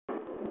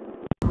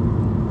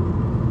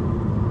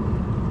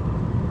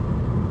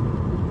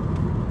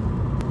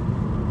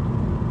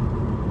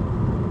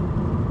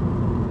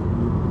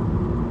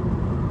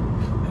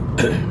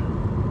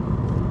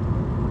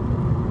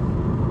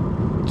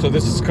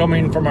this is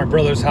coming from my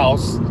brother's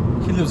house.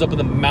 He lives up in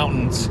the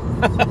mountains.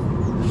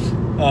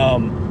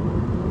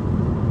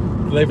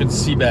 Live in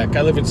Seabeck.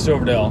 I live in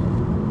Silverdale.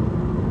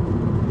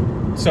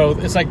 So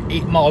it's like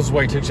 8 miles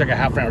away. It takes like a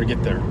half an hour to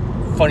get there.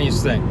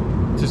 Funniest thing.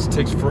 It just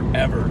takes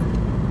forever.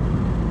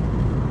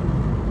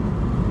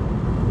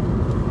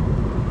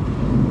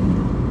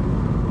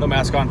 No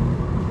mask on.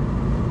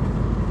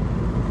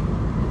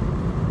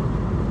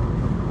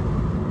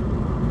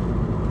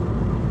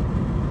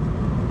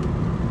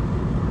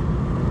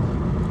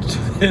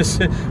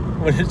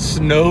 When it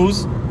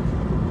snows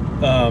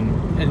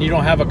and you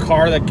don't have a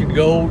car that can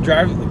go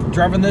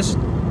driving this,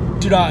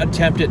 do not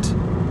attempt it.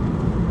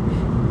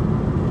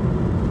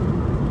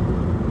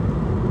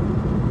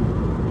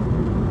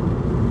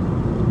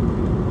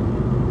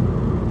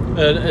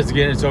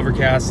 It's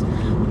overcast.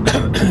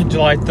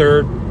 July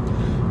 3rd.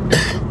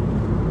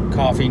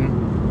 Coughing.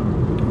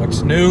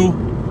 What's new?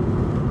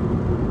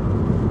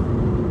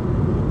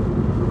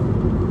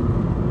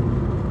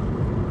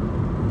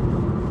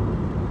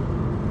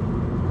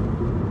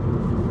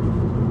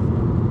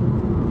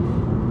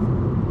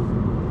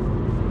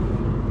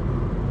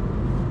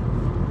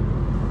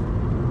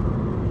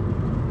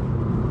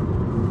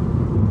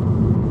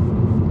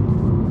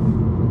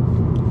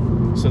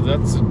 So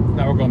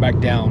now we're going back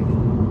down.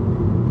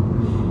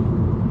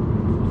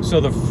 So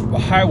the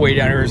highway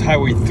down here is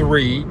Highway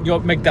 3. You'll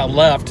make that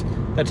left.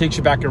 That takes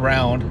you back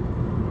around.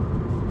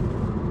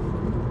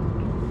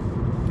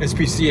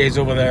 SPCA is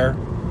over there.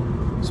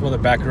 Some other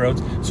back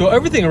roads. So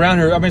everything around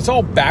here, I mean, it's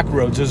all back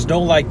roads. There's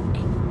no like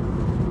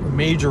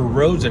major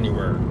roads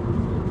anywhere.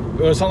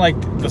 It's not like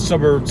the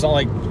suburbs. It's not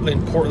like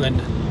in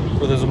Portland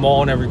where there's a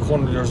mall in every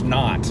corner. There's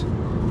not.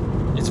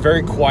 It's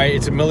very quiet.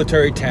 It's a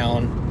military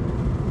town.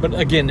 But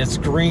again, it's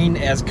green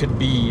as could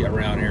be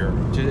around here.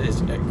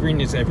 Green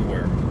is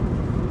everywhere.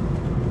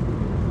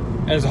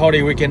 And it's a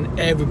holiday weekend.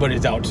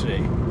 Everybody's out today.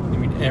 I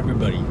mean,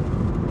 everybody.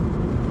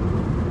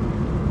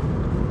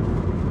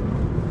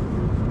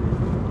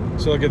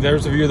 So look at,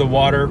 there's the view of the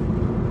water.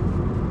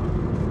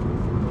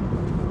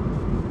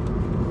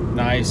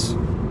 Nice.